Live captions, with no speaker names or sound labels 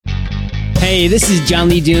Hey, this is John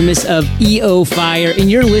Lee Dumas of EO Fire,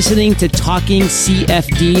 and you're listening to Talking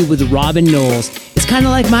CFD with Robin Knowles. It's kind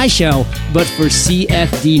of like my show, but for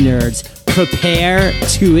CFD nerds. Prepare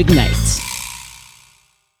to ignite.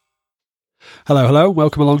 Hello.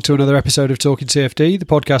 Welcome along to another episode of Talking CFD, the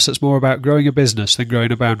podcast that's more about growing a business than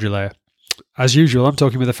growing a boundary layer. As usual, I'm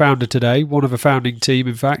talking with a founder today, one of a founding team,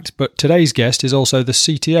 in fact, but today's guest is also the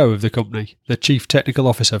CTO of the company, the Chief Technical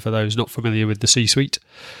Officer for those not familiar with the C-suite.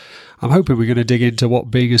 I'm hoping we're going to dig into what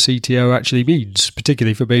being a CTO actually means,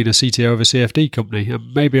 particularly for being a CTO of a CFD company,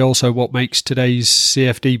 and maybe also what makes today's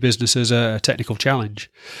CFD businesses a technical challenge.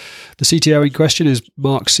 The CTO in question is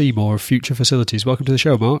Mark Seymour of Future Facilities. Welcome to the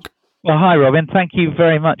show, Mark. Well, hi, Robin. Thank you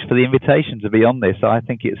very much for the invitation to be on this. I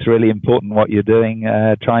think it's really important what you're doing,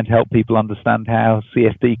 trying to help people understand how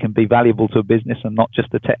CFD can be valuable to a business and not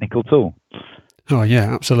just a technical tool. Oh,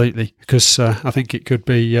 yeah, absolutely, because I think it could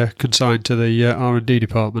be consigned to the R&D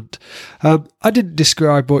department. I didn't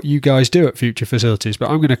describe what you guys do at Future Facilities, but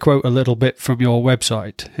I'm going to quote a little bit from your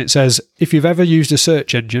website. It says, if you've ever used a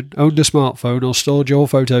search engine, owned a smartphone, or stored your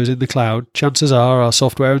photos in the cloud, chances are our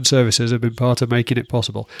software and services have been part of making it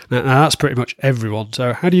possible. Now that's pretty much everyone.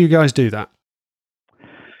 So how do you guys do that?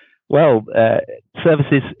 Well,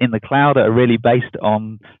 services in the cloud are really based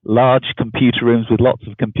on large computer rooms with lots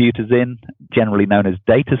of computers in, generally known as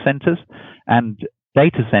data centers. And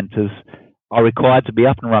data centers are required to be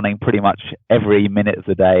up and running pretty much every minute of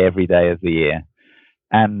the day, every day of the year.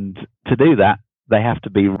 And to do that, they have to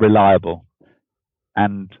be reliable.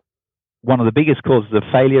 And one of the biggest causes of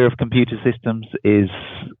failure of computer systems is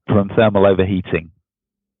from thermal overheating.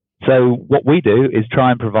 So what we do is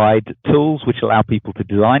try and provide tools which allow people to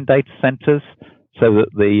design data centers so that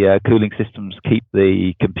the cooling systems keep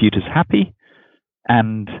the computers happy,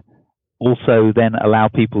 and also then allow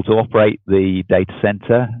people to operate the data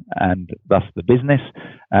center and thus the business,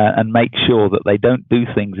 and make sure that they don't do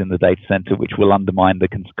things in the data center which will undermine the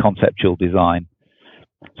conceptual design.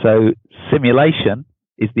 So simulation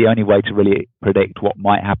is the only way to really predict what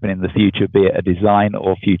might happen in the future, be it a design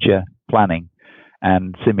or future planning.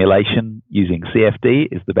 And simulation using CFD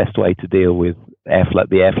is the best way to deal with the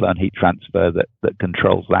airflow and heat transfer that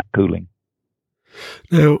controls that cooling.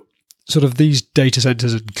 Now, sort of these data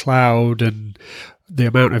centers and cloud and the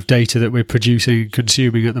amount of data that we're producing and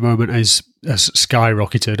consuming at the moment has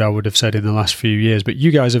skyrocketed, I would have said, in the last few years. But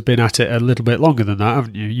you guys have been at it a little bit longer than that,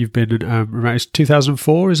 haven't you? You've been around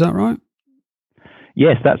 2004, is that right?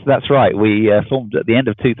 Yes, that's right. We formed at the end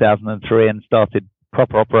of 2003 and started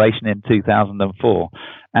proper operation in 2004,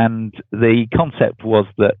 and the concept was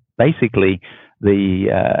that basically the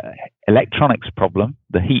electronics problem,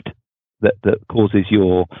 the heat that causes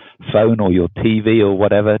your phone or your TV or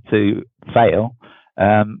whatever to fail,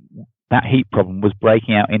 that heat problem was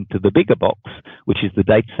breaking out into the bigger box, which is the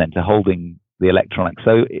data center holding the electronics.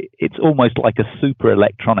 So it's almost like a super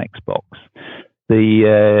electronics box.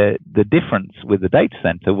 The difference with the data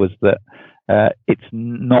center was that it's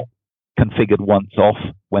not configured once off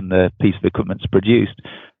when the piece of equipment's produced,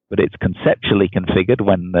 but it's conceptually configured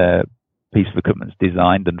when the piece of equipment's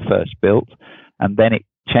designed and first built, and then it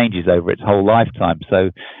changes over its whole lifetime.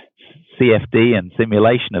 So CFD and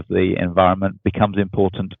simulation of the environment becomes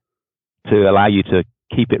important to allow you to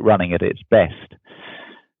keep it running at its best.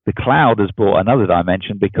 The cloud has brought another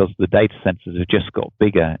dimension because the data centers have just got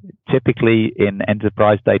bigger. Typically in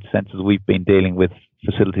enterprise data centers, we've been dealing with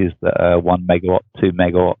facilities that are 1 megawatt, 2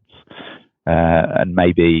 megawatts, and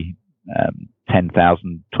maybe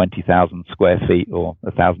 10,000, 20,000 square feet or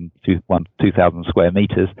 2,000 square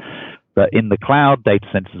meters. But in the cloud, data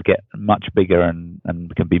centers get much bigger and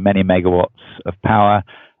can be many megawatts of power,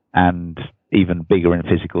 and even bigger in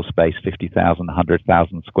physical space, 50,000,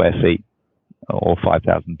 100,000 square feet or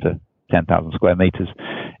 5,000 to 10,000 square meters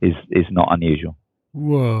is not unusual.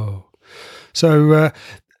 Whoa. So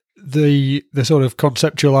the sort of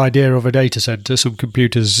conceptual idea of a data center, some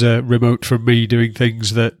computers remote from me doing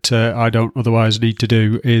things that I don't otherwise need to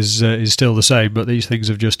do, is still the same, but these things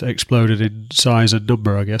have just exploded in size and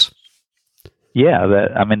number, I guess. Yeah,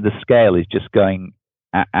 the scale is just going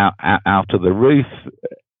out of the roof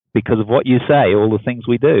because of what you say, all the things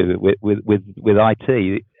we do with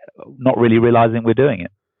IT, not really realizing we're doing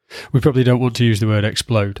it. We probably don't want to use the word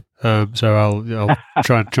explode, so I'll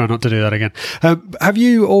try not to do that again. Have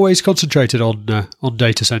you always concentrated on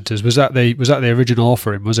data centers? Was that the original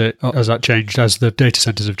offering? Was it? Has that changed as the data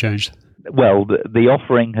centers have changed? Well, the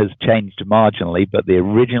offering has changed marginally, but the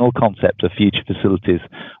original concept of Future Facilities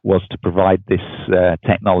was to provide this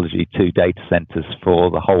technology to data centers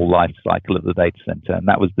for the whole life cycle of the data center, and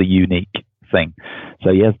that was the unique thing. So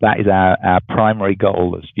yes, that is our primary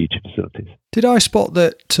goal as Future Facilities. Did I spot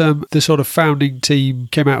that the sort of founding team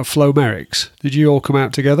came out of Flowmerics? Did you all come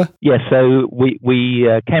out together? Yes, so we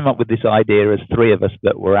came up with this idea as three of us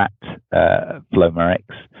that were at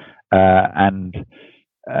Flowmerics, and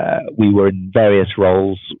we were in various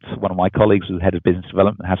roles. One of my colleagues was head of business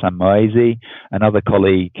development, Hassan Moazi. Another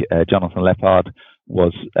colleague, Jonathan Lepard,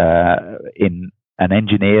 was in an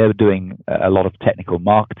engineer doing a lot of technical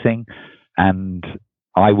marketing, and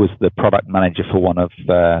I was the product manager for one of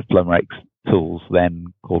Flowmerics tools, then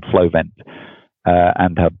called Flowvent,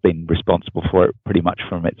 and have been responsible for it pretty much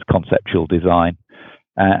from its conceptual design.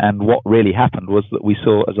 And what really happened was that we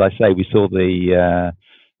saw, as I say,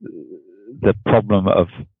 the problem of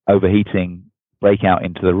overheating break out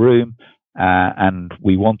into the room, and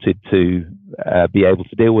we wanted to be able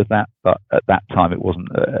to deal with that, but at that time it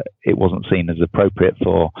wasn't seen as appropriate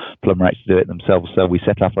for Flowmerics to do it themselves. So we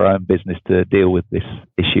set up our own business to deal with this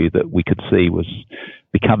issue that we could see was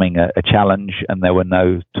becoming a challenge, and there were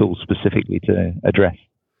no tools specifically to address.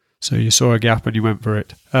 So you saw a gap and you went for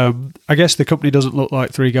it. I guess the company doesn't look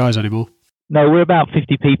like three guys anymore. No, we're about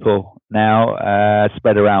 50 people now,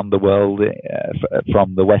 spread around the world,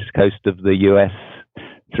 from the west coast of the US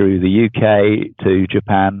through the UK to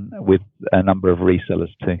Japan, with a number of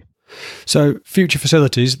resellers too. So Future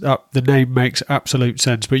Facilities, the name makes absolute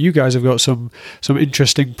sense, but you guys have got some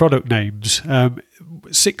interesting product names.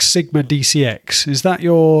 Six Sigma DCX,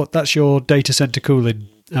 that's your data center cooling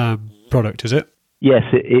product, is it? Yes,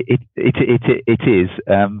 it is.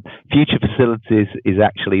 Future Facilities is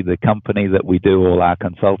actually the company that we do all our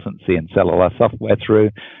consultancy and sell all our software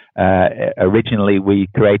through. Originally, we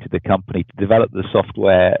created the company to develop the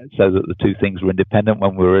software so that the two things were independent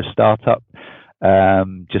when we were a startup,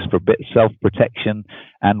 just for a bit of self-protection.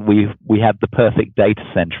 And we had the perfect data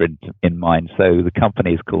center in mind. So the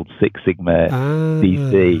company is called Six Sigma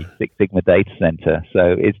DC, Six Sigma Data Center.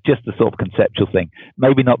 So it's just a sort of conceptual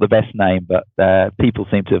thing.Maybe not the best name, but people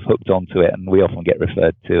seem to have hooked onto it, and we often get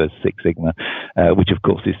referred to as Six Sigma, which of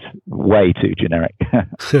course is way too generic.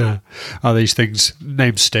 These things,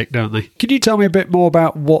 names stick, don't they? Can you tell me a bit more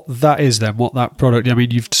about what that is then, what that product, I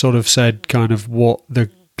mean, you've sort of said kind of what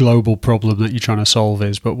the global problem that you're trying to solve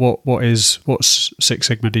is, but what's Six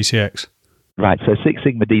Sigma DCX? Right, so Six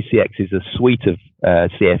Sigma DCX is a suite of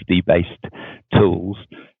CFD-based tools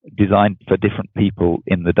designed for different people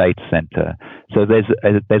in the data center. So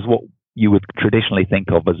there's what you would traditionally think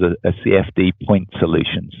of as a CFD point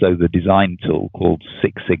solution. So the design tool called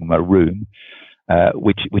Six Sigma Room,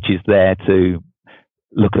 which is there to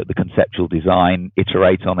look at the conceptual design,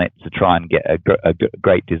 iterate on it to try and get a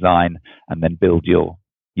great design, and then build your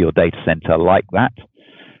data center like that.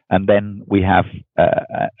 And then we have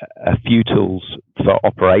a few tools for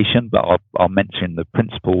operation, but I'll mention the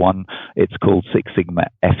principal one. It's called Six Sigma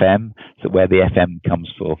FM, so where the FM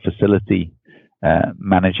comes for facility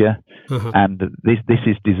manager. Uh-huh. And this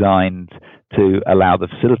is designed to allow the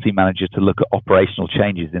facility manager to look at operational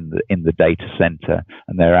changes in the data center.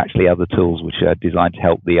 And there are actually other tools which are designed to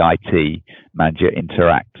help the IT manager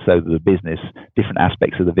interact, so that the business, different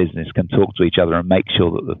aspects of the business, can talk to each other and make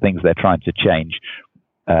sure that the things they're trying to change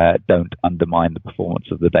don't undermine the performance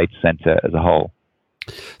of the data center as a whole.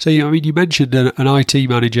 So, you mentioned an IT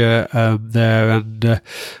manager there,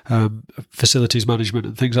 and facilities management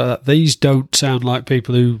and things like that. These don't sound like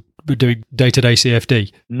people who are doing day-to-day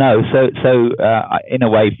CFD. No. So in a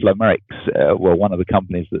way, Flowmerics, one of the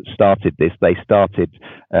companies that started this, they started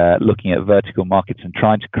looking at vertical markets and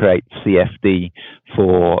trying to create CFD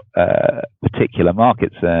for particular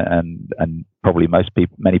markets. And probably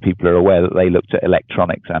many people are aware that they looked at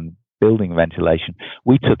electronics and building ventilation.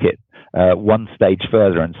 We took it one stage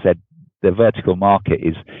further and said the vertical market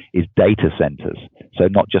is data centers. So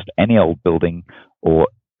not just any old building or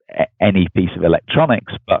any piece of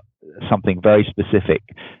electronics, but something very specific,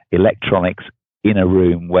 electronics in a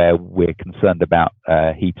room where we're concerned about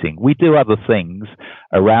heating. We do other things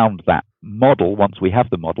around that model once we have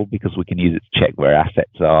the model, because we can use it to check where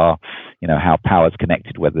assets are, how power's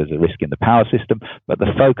connected, whether there's a risk in the power system. But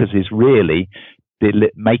the focus is really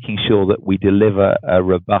making sure that we deliver a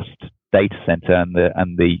robust data center,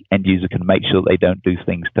 and the end user can make sure that they don't do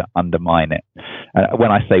things to undermine it.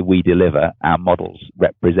 When I say we deliver, our models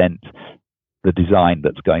represent the design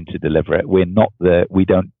that's going to deliver it. We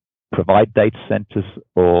don't provide data centers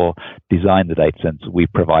or design the data centers. We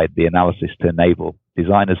provide the analysis to enable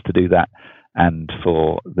designers to do that, and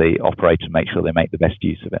for the operator to make sure they make the best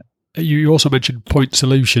use of it. You also mentioned point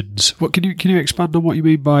solutions. What can you expand on what you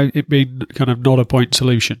mean by it being kind of not a point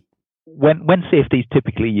solution? When CFD is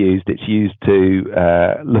typically used, it's used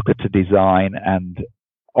to look at a design and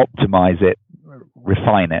optimize it,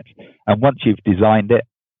 refine it. And once you've designed it,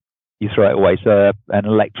 you throw it away. So an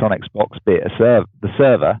electronics box, be it the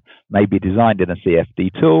server, may be designed in a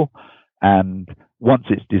CFD tool, and once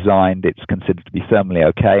it's designed, it's considered to be thermally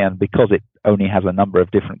okay. And because it only has a number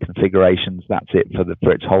of different configurations, that's it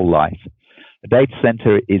for its whole life. A data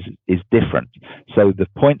center is different. So the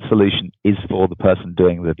point solution is for the person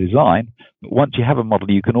doing the design. But once you have a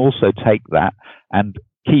model, you can also take that and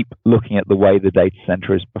keep looking at the way the data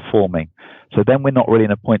center is performing. So then we're not really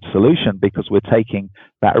in a point solution, because we're taking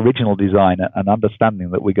that original design and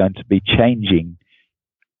understanding that we're going to be changing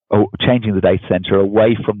the data center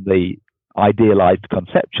away from the idealized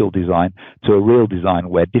conceptual design to a real design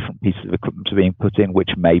where different pieces of equipment are being put in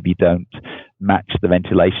which maybe don't match the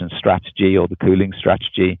ventilation strategy or the cooling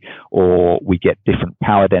strategy, or we get different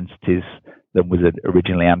power densities than was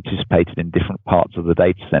originally anticipated in different parts of the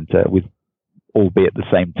data center. With albeit the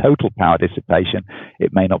same total power dissipation,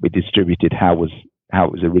 it may not be distributed how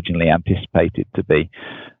it was originally anticipated to be.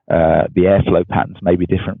 The airflow patterns may be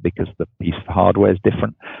different because the piece of hardware is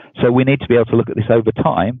different. So we need to be able to look at this over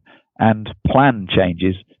time and plan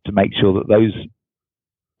changes to make sure that those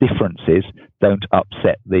differences don't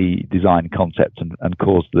upset the design concept and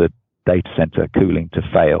cause the data center cooling to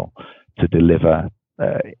fail to deliver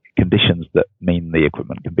conditions that mean the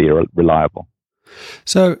equipment can be reliable.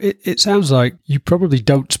 So it sounds like you probably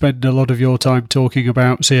don't spend a lot of your time talking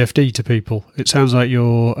about CFD to people. It sounds like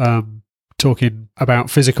you're talking about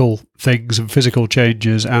physical things and physical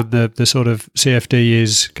changes, and the sort of CFD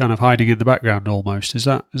is kind of hiding in the background almost. Is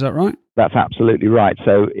that right? That's absolutely right.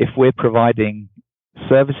 So if we're providing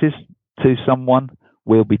services to someone,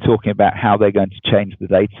 we'll be talking about how they're going to change the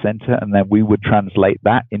data center, and then we would translate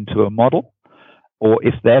that into a model. Or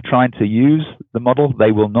if they're trying to use the model,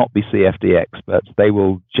 they will not be CFD experts. They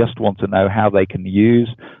will just want to know how they can use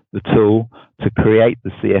the tool to create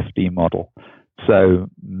the CFD model. So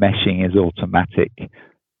meshing is automatic.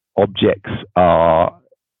 Objects are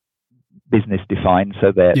business defined,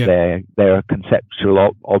 so they're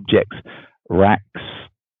conceptual objects, racks,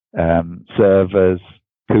 servers,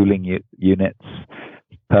 cooling units,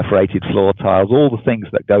 perforated floor tiles, all the things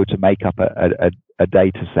that go to make up a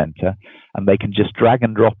data center, and they can just drag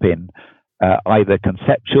and drop in either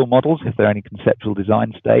conceptual models, if they're any conceptual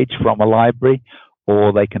design stage, from a library,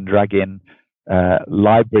 or they can drag in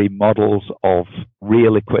library models of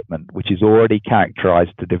real equipment, which is already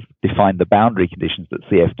characterized to define the boundary conditions that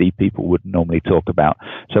CFD people would normally talk about.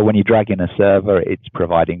 So when you drag in a server, it's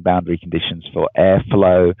providing boundary conditions for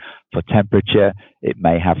airflow, for temperature. It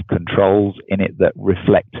may have controls in it that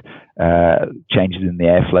reflect changes in the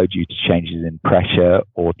airflow due to changes in pressure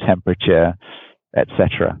or temperature,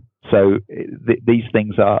 etc. So these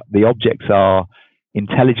things the objects are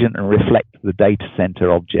intelligent and reflect the data center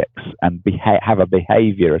objects and have a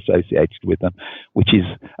behavior associated with them, which is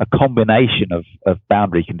a combination of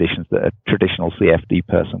boundary conditions that a traditional CFD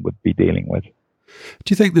person would be dealing with.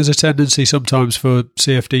 Do you think there's a tendency sometimes for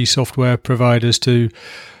CFD software providers to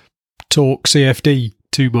talk CFD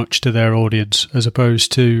too much to their audience as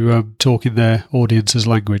opposed to talking their audience's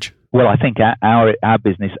language? Well, I think our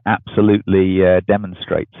business absolutely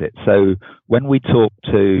demonstrates it. So when we talk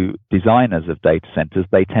to designers of data centers,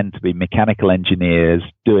 they tend to be mechanical engineers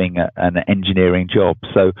doing an engineering job.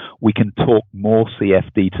 So we can talk more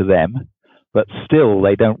CFD to them, but still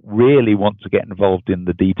they don't really want to get involved in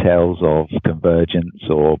the details of convergence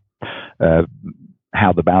or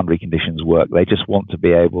how the boundary conditions work. They just want to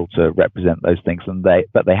be able to represent those things,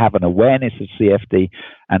 but they have an awareness of CFD,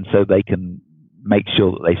 and so they can make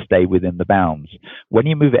sure that they stay within the bounds. When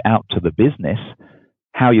you move it out to the business,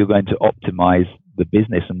 how you're going to optimize the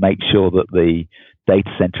business and make sure that the data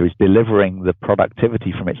center is delivering the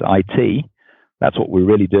productivity from its IT, that's what we're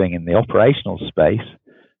really doing in the operational space,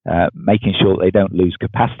 making sure that they don't lose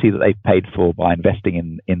capacity that they've paid for by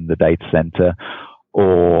investing in the data center,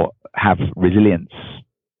 or have resilience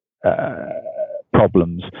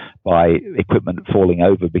problems by equipment falling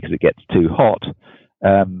over because it gets too hot.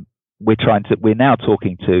 We're now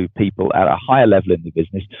talking to people at a higher level in the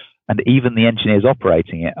business, and even the engineers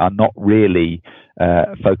operating it are not really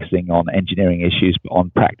focusing on engineering issues, but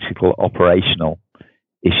on practical operational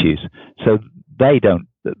issues. So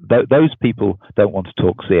those people don't want to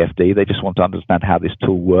talk CFD. They just want to understand how this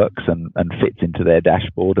tool works and fits into their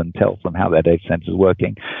dashboard and tells them how their data center is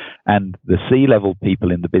working. And the C-level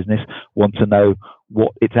people in the business want to know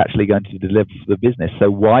what it's actually going to deliver for the business. So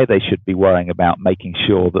why they should be worrying about making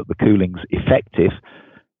sure that the cooling's effective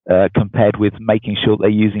compared with making sure they're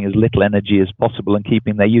using as little energy as possible and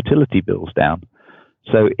keeping their utility bills down.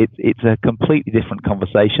 So it's a completely different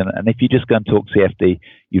conversation. And if you just go and talk CFD,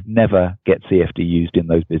 you'd never get CFD used in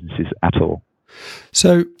those businesses at all.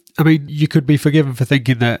 So, I mean, you could be forgiven for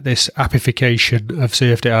thinking that this appification of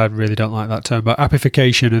CFD, I really don't like that term, but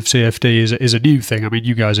appification of CFD is a new thing. I mean,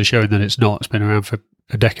 you guys are showing that it's not. It's been around for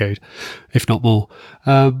a decade, if not more.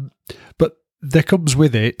 But there comes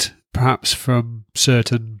with it, perhaps from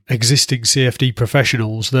certain existing CFD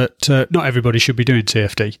professionals, that not everybody should be doing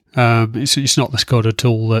CFD. It's not the sort of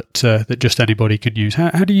tool that just anybody can use.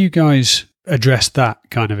 How do you guys address that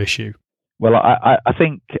kind of issue? Well, I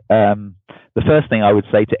think the first thing I would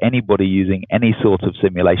say to anybody using any sort of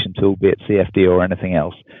simulation tool, be it CFD or anything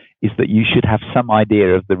else, is that you should have some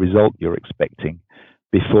idea of the result you're expecting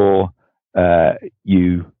before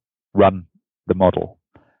you run the model.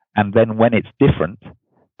 And then when it's different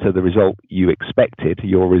to the result you expected,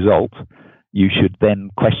 your result, you should then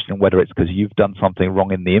question whether it's because you've done something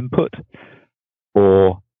wrong in the input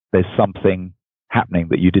or there's something happening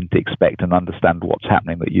that you didn't expect, and understand what's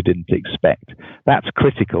happening that you didn't expect. That's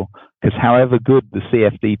critical, because however good the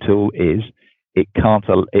CFD tool is, it can't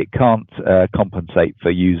compensate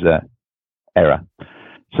for user error.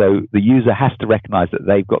 So the user has to recognize that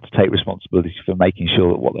they've got to take responsibility for making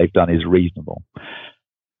sure that what they've done is reasonable.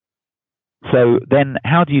 So then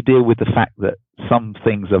how do you deal with the fact that some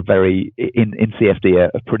things are in CFD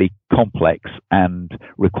are pretty complex and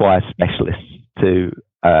require specialists to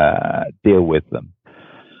deal with them?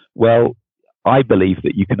 Well, I believe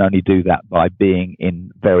that you can only do that by being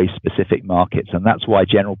in very specific markets, and that's why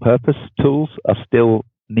general purpose tools are still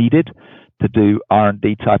needed to do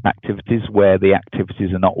R&D type activities where the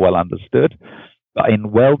activities are not well understood. But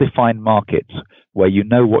in well-defined markets where you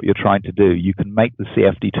know what you're trying to do, you can make the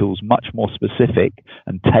CFD tools much more specific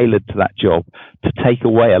and tailored to that job to take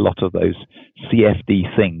away a lot of those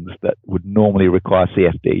CFD things that would normally require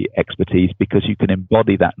CFD expertise, because you can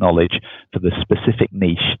embody that knowledge for the specific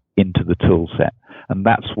niche into the tool set. And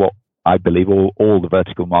that's what I believe all the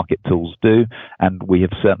vertical market tools do, and we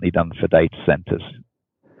have certainly done for data centers.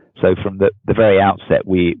 So from the very outset,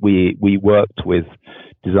 we worked with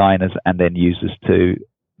designers and end users to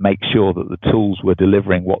make sure that the tools were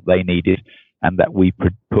delivering what they needed, and that we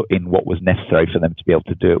put in what was necessary for them to be able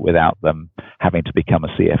to do it without them having to become a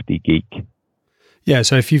CFD geek. Yeah,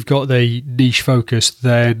 so if you've got the niche focus,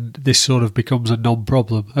 then this sort of becomes a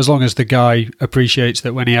non-problem. As long as the guy appreciates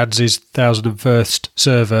that when he adds his 1,001st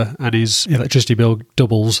server and his electricity bill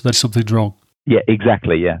doubles, then something's wrong. Yeah,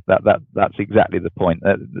 exactly. Yeah, that's exactly the point.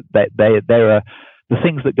 There are the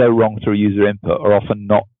things that go wrong through user input are often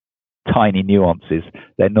not tiny nuances.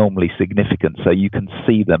 They're normally significant, so you can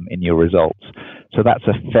see them in your results. So that's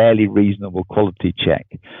a fairly reasonable quality check.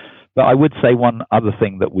 But I would say one other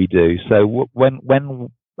thing that we do. So when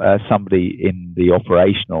somebody in the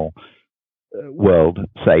operational world,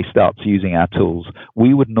 say, starts using our tools,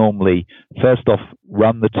 we would normally first off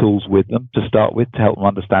run the tools with them to start with, to help them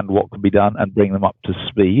understand what can be done and bring them up to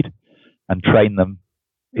speed and train them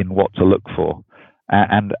in what to look for.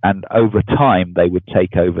 And over time, they would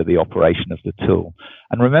take over the operation of the tool.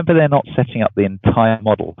 And remember, they're not setting up the entire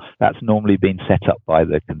model. That's normally been set up by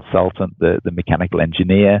the consultant, the mechanical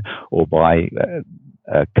engineer, or by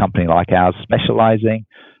a company like ours specializing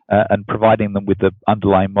and providing them with the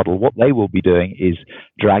underlying model. What they will be doing is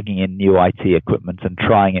dragging in new IT equipment and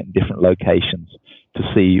trying it in different locations to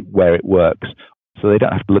see where it works. So they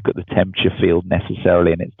don't have to look at the temperature field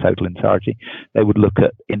necessarily in its total entirety. They would look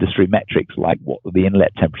at industry metrics like what the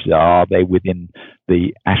inlet temperatures are. Are they within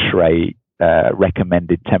the ASHRAE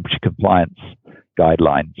recommended temperature compliance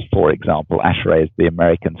guidelines? For example, ASHRAE is the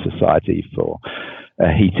American Society for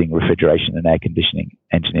Heating, Refrigeration and Air Conditioning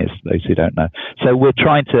Engineers, for those who don't know. So we're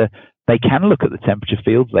trying to, they can look at the temperature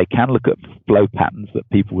fields, they can look at flow patterns that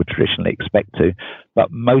people would traditionally expect to,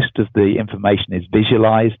 but most of the information is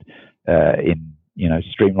visualized in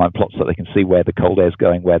streamlined plots, so they can see where the cold air is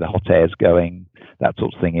going, where the hot air is going, that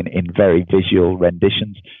sort of thing, in very visual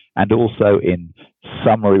renditions, and also in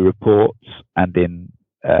summary reports and in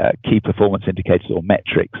key performance indicators or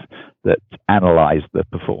metrics that analyze the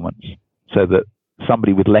performance, so that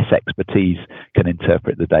somebody with less expertise can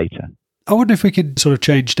interpret the data. I wonder if we can sort of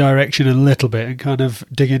change direction a little bit and kind of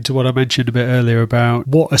dig into what I mentioned a bit earlier about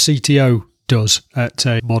what a CTO does at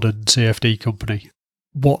a modern CFD company.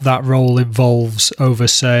 What that role involves over,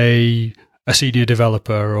 say, a senior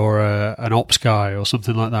developer or an ops guy or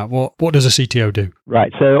something like that. What does a CTO do?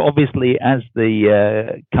 Right. So obviously, as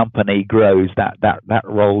the company grows, that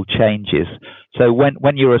role changes. So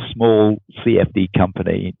when you're a small CFD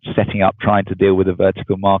company setting up, trying to deal with a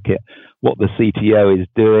vertical market, what the CTO is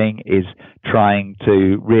doing is trying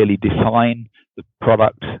to really define the the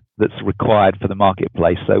product that's required for the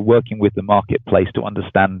marketplace. So working with the marketplace to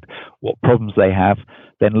understand what problems they have,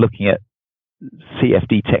 then looking at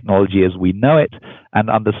CFD technology as we know it and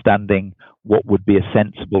understanding what would be a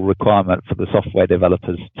sensible requirement for the software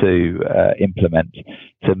developers to implement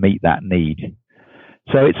to meet that need.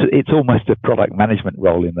 So it's almost a product management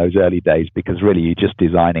role in those early days, because really you're just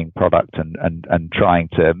designing product and trying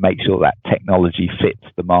to make sure that technology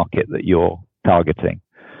fits the market that you're targeting.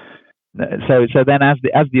 So then as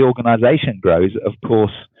the organization grows, of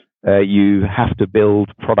course, you have to build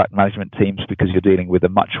product management teams because you're dealing with a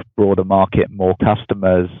much broader market, more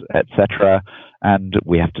customers, etc. And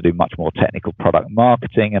we have to do much more technical product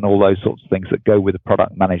marketing and all those sorts of things that go with a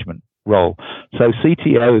product management role. So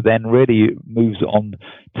CTO then really moves on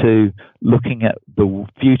to looking at the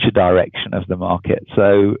future direction of the market.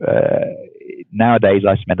 So nowadays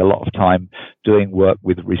I spend a lot of time doing work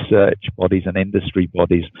with research bodies and industry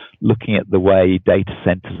bodies, looking at the way data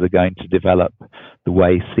centers are going to develop, the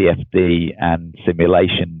way CFD and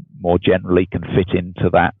simulation more generally can fit into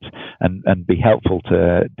that and be helpful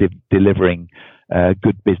to delivering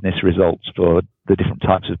good business results for the different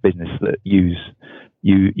types of business that use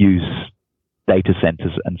data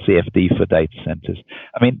centers and CFD for data centers.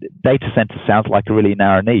 I mean, data center sounds like a really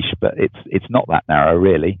narrow niche, but it's not that narrow,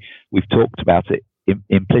 really. We've talked about it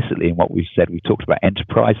implicitly in what we've said. We've talked about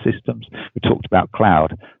enterprise systems. We talked about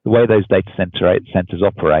cloud. The way those data centers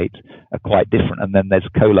operate are quite different. And then there's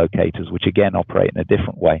co-locators, which again operate in a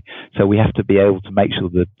different way. So we have to be able to make sure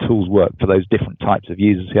the tools work for those different types of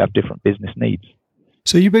users who have different business needs.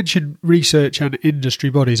 So you mentioned research and industry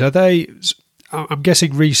bodies. Are they... I'm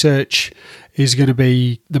guessing research is going to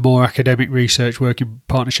be the more academic research, working in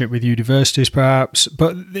partnership with universities, perhaps.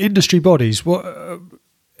 But the industry bodies, what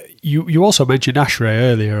you also mentioned ASHRAE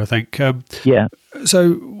earlier, I think. Yeah.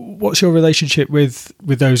 So, what's your relationship with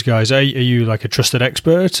those guys? Are you like a trusted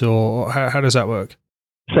expert, or how does that work?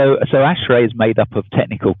 So ASHRAE is made up of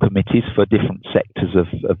technical committees for different sectors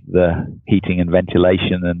of the heating and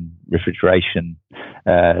ventilation and refrigeration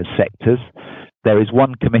sectors. There is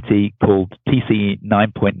one committee called TC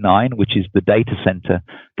 9.9, which is the data center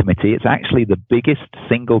committee. It's actually the biggest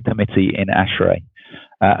single committee in ASHRAE,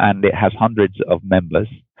 and it has hundreds of members,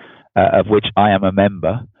 of which I am a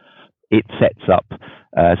member. It sets up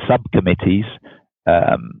subcommittees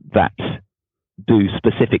that do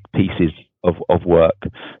specific pieces of work.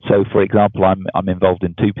 So, for example, I'm involved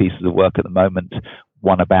in two pieces of work at the moment.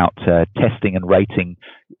 One about testing and rating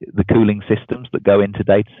the cooling systems that go into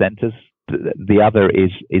data centers. The other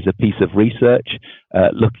is a piece of research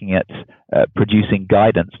looking at producing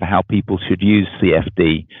guidance for how people should use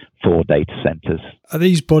CFD for data centers. Are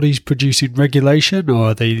these bodies producing regulation,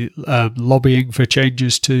 or are they lobbying for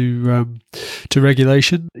changes to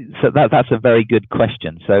regulation? So that's a very good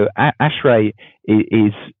question. So ASHRAE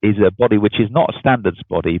is a body which is not a standards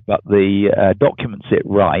body, but the documents it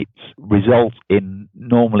writes result in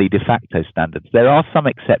normally de facto standards. There are some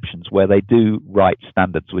exceptions where they do write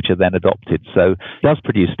standards which are then adopted. So it does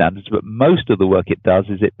produce standards, but most of the work it does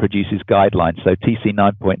is it produces guidelines. So TC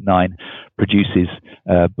 9.9 produces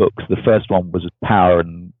books. The first one was power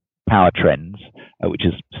trends, which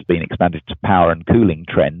has been expanded to power and cooling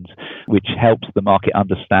trends, which helps the market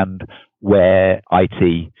understand where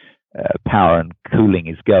IT power and cooling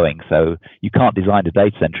is going. So you can't design a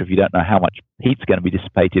data center if you don't know how much heat's going to be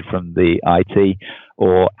dissipated from the IT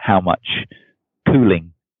or how much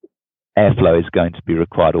cooling airflow is going to be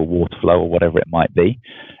required, or water flow, or whatever it might be.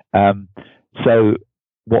 So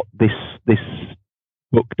what this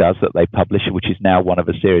book does that they publish, which is now one of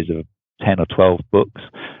a series of 10 or 12 books,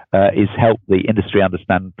 is help the industry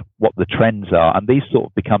understand what the trends are, and these sort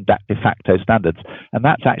of become de facto standards. And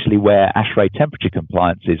that's actually where ASHRAE temperature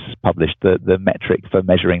compliance is published, the metric for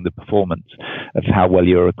measuring the performance of how well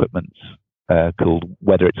your equipment's cooled,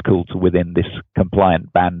 whether it's cooled to within this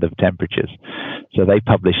compliant band of temperatures. So they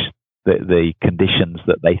publish the conditions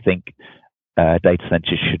that they think data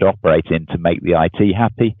centers should operate in to make the IT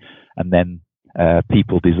happy, and then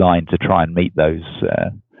people design to try and meet those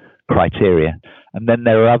criteria. And then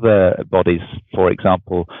there are other bodies, for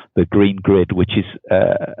example, the Green Grid, which is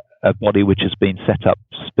a body which has been set up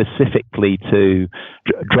specifically to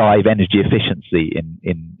drive energy efficiency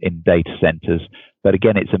in data centers. But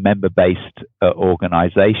again, it's a member-based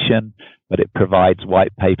organization, but it provides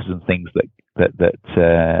white papers and things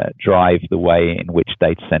that drive the way in which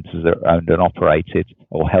data centers are owned and operated,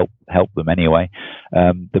 or help them anyway.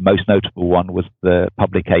 The most notable one was the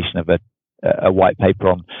publication of a white paper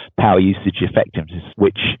on power usage effectiveness,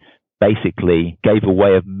 which basically gave a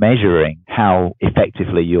way of measuring how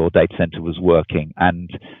effectively your data center was working. And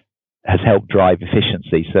has helped drive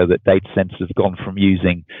efficiency, so that data centers have gone from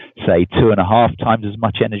using, say, 2.5 times as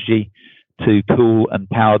much energy to cool and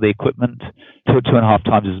power the equipment, to 2.5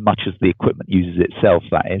 times as much as the equipment uses itself,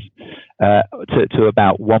 that is, to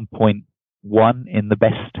about 1.1 in the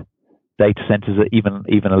best data centers,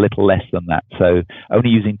 even a little less than that. So only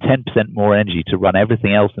using 10% more energy to run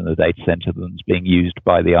everything else in the data center than is being used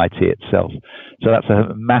by the IT itself. So that's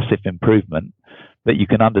a massive improvement. But you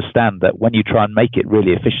can understand that when you try and make it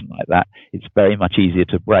really efficient like that, it's very much easier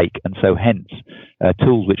to break. And so hence,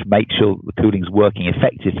 tools which make sure the cooling is working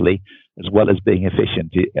effectively as well as being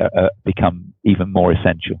efficient become even more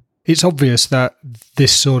essential. It's obvious that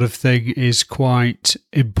this sort of thing is quite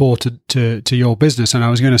important to your business. And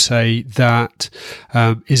I was going to say that,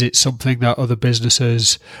 is it something that other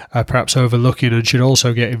businesses are perhaps overlooking and should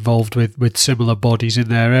also get involved with similar bodies in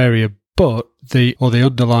their area? But the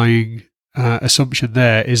underlying assumption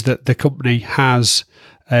there is that the company has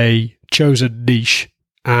a chosen niche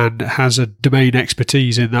and has a domain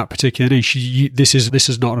expertise in that particular niche. This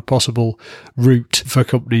is not a possible route for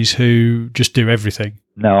companies who just do everything.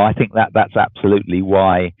 No, I think that's absolutely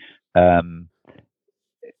why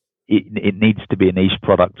it needs to be a niche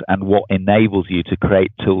product, and what enables you to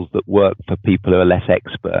create tools that work for people who are less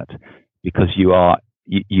expert, because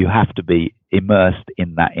you have to be immersed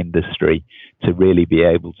in that industry to really be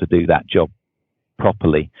able to do that job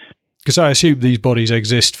properly. Because I assume these bodies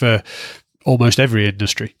exist for almost every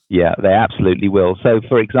industry. Yeah, they absolutely will. So,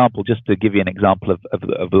 for example, just to give you an example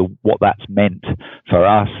of what that's meant for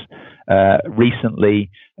us,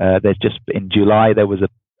 recently, there's just in July, there was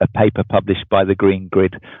a paper published by the Green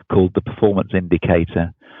Grid called the Performance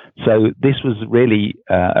Indicator. So this was really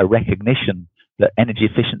a recognition that energy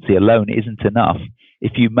efficiency alone isn't enough.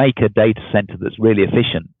 If you make a data center that's really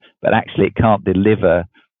efficient, but actually it can't deliver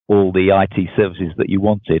all the IT services that you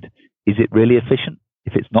wanted, is it really efficient?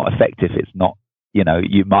 If it's not effective, it's not,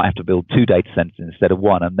 you might have to build 2 data centers instead of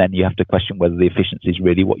 1, and then you have to question whether the efficiency is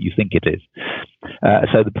really what you think it is.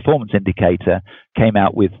 So the performance indicator came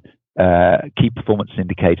out with key performance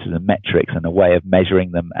indicators and metrics and a way of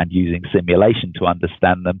measuring them and using simulation to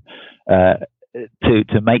understand them,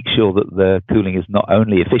 to make sure that the cooling is not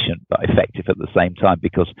only efficient but effective at the same time,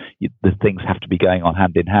 because the things have to be going on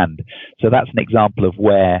hand in hand. So that's an example of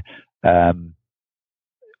where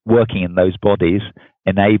working in those bodies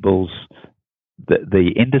enables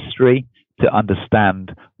the industry to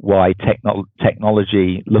understand why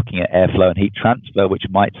technology looking at airflow and heat transfer, which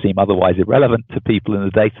might seem otherwise irrelevant to people in the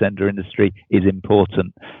data center industry, is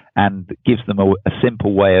important, and gives them a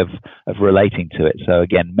simple way of relating to it. So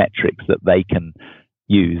again, metrics that they can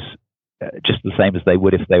use just the same as they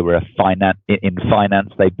would if they were in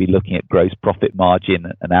finance, they'd be looking at gross profit margin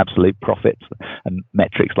and absolute profits and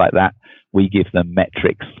metrics like that. We give them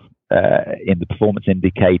metrics in the performance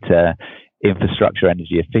indicator, infrastructure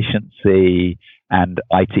energy efficiency, and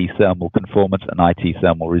IT thermal conformance and IT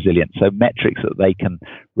thermal resilience. So metrics that they can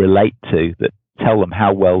relate to that tell them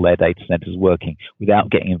how well their data center is working without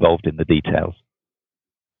getting involved in the details.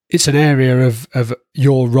 It's an area of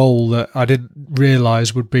your role that I didn't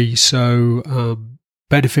realise would be so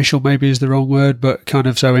beneficial, maybe is the wrong word, but kind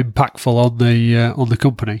of so impactful on the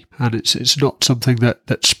company. And it's not something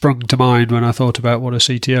that sprung to mind when I thought about what a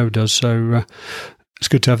CTO does. So it's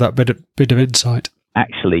good to have that bit of insight.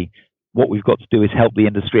 Actually, what we've got to do is help the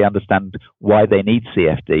industry understand why they need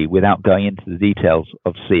CFD without going into the details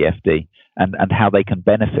of CFD and how they can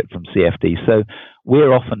benefit from CFD. So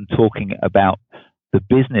we're often talking about the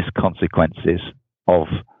business consequences of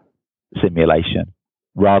simulation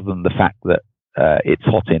rather than the fact that it's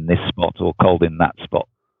hot in this spot or cold in that spot,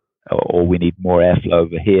 or we need more airflow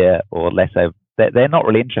over here or less over. They're not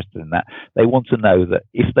really interested in that. They want to know that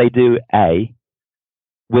if they do A,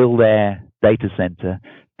 will their data center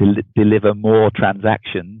deliver more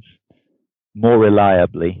transactions more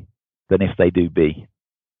reliably than if they do B?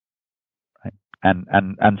 Right?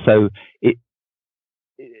 And so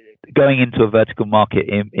going into a vertical market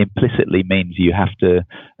implicitly means you have to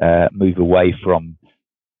move away from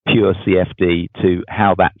pure CFD to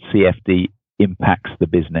how that CFD impacts the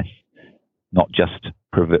business, not just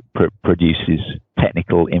produces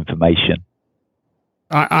technical information.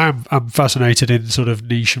 I'm fascinated in sort of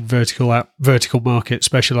niche and vertical market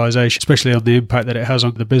specialization, especially on the impact that it has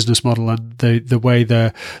on the business model and the way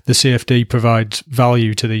the CFD provides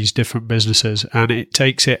value to these different businesses, and it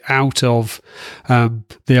takes it out of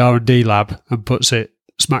the R&D lab and puts it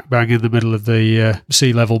smack bang in the middle of the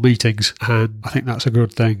C-level meetings, and I think that's a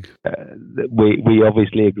good thing. We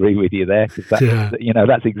obviously agree with you there, because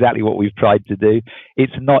that's exactly what we've tried to do.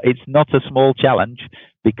 It's not a small challenge,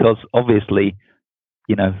 because obviously,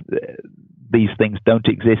 these things don't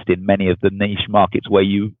exist in many of the niche markets where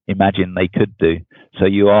you imagine they could do. So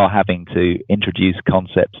you are having to introduce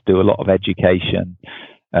concepts, do a lot of education,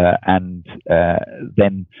 and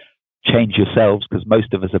then change yourselves, because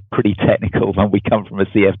most of us are pretty technical when we come from a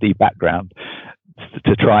CFD background,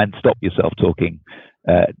 to try and stop yourself talking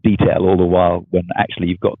detail all the while, when actually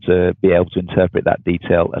you've got to be able to interpret that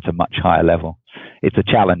detail at a much higher level. It's a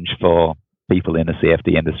challenge for people in the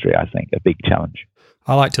CFD industry, I think, a big challenge.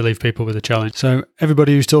 I like to leave people with a challenge. So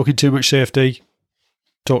everybody who's talking too much CFD,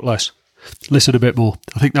 talk less. Listen a bit more.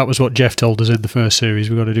 I think that was what Jeff told us in the first series.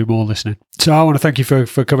 We've got to do more listening. So I want to thank you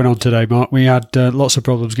for coming on today, Mark. We had lots of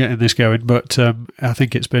problems getting this going, but I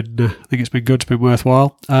think it's been good. It's been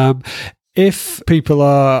worthwhile. If people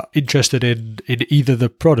are interested in either the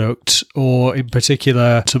product or in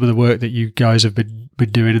particular some of the work that you guys have been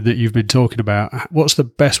doing and that you've been talking about, what's the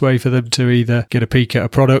best way for them to either get a peek at a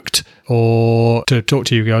product or to talk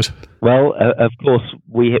to you guys? Well, of course,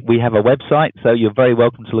 we have a website, so you're very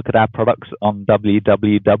welcome to look at our products on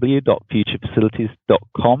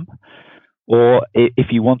www.futurefacilities.com. Or if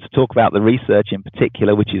you want to talk about the research in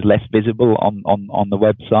particular, which is less visible on the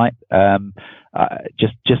website,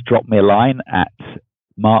 just drop me a line at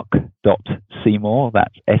mark.seymour,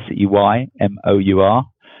 that's SEYMOUR,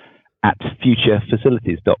 at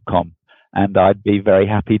futurefacilities.com. And I'd be very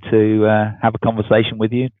happy to have a conversation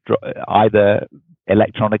with you, either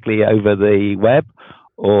electronically over the web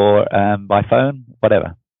or by phone,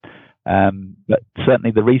 whatever. But certainly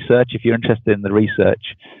the research, if you're interested in the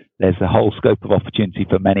research, there's a whole scope of opportunity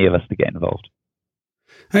for many of us to get involved.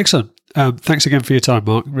 Excellent. Thanks again for your time,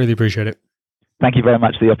 Mark. Really appreciate it. Thank you very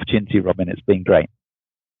much for the opportunity, Robin. It's been great.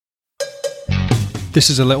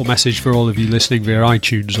 This is a little message for all of you listening via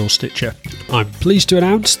iTunes or Stitcher. I'm pleased to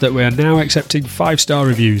announce that we are now accepting 5-star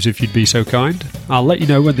reviews, if you'd be so kind. I'll let you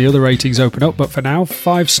know when the other ratings open up, but for now,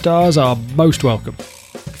 5 stars are most welcome.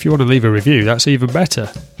 If you want to leave a review, that's even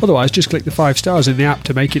better. Otherwise, just click the 5 stars in the app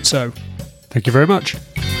to make it so. Thank you very much.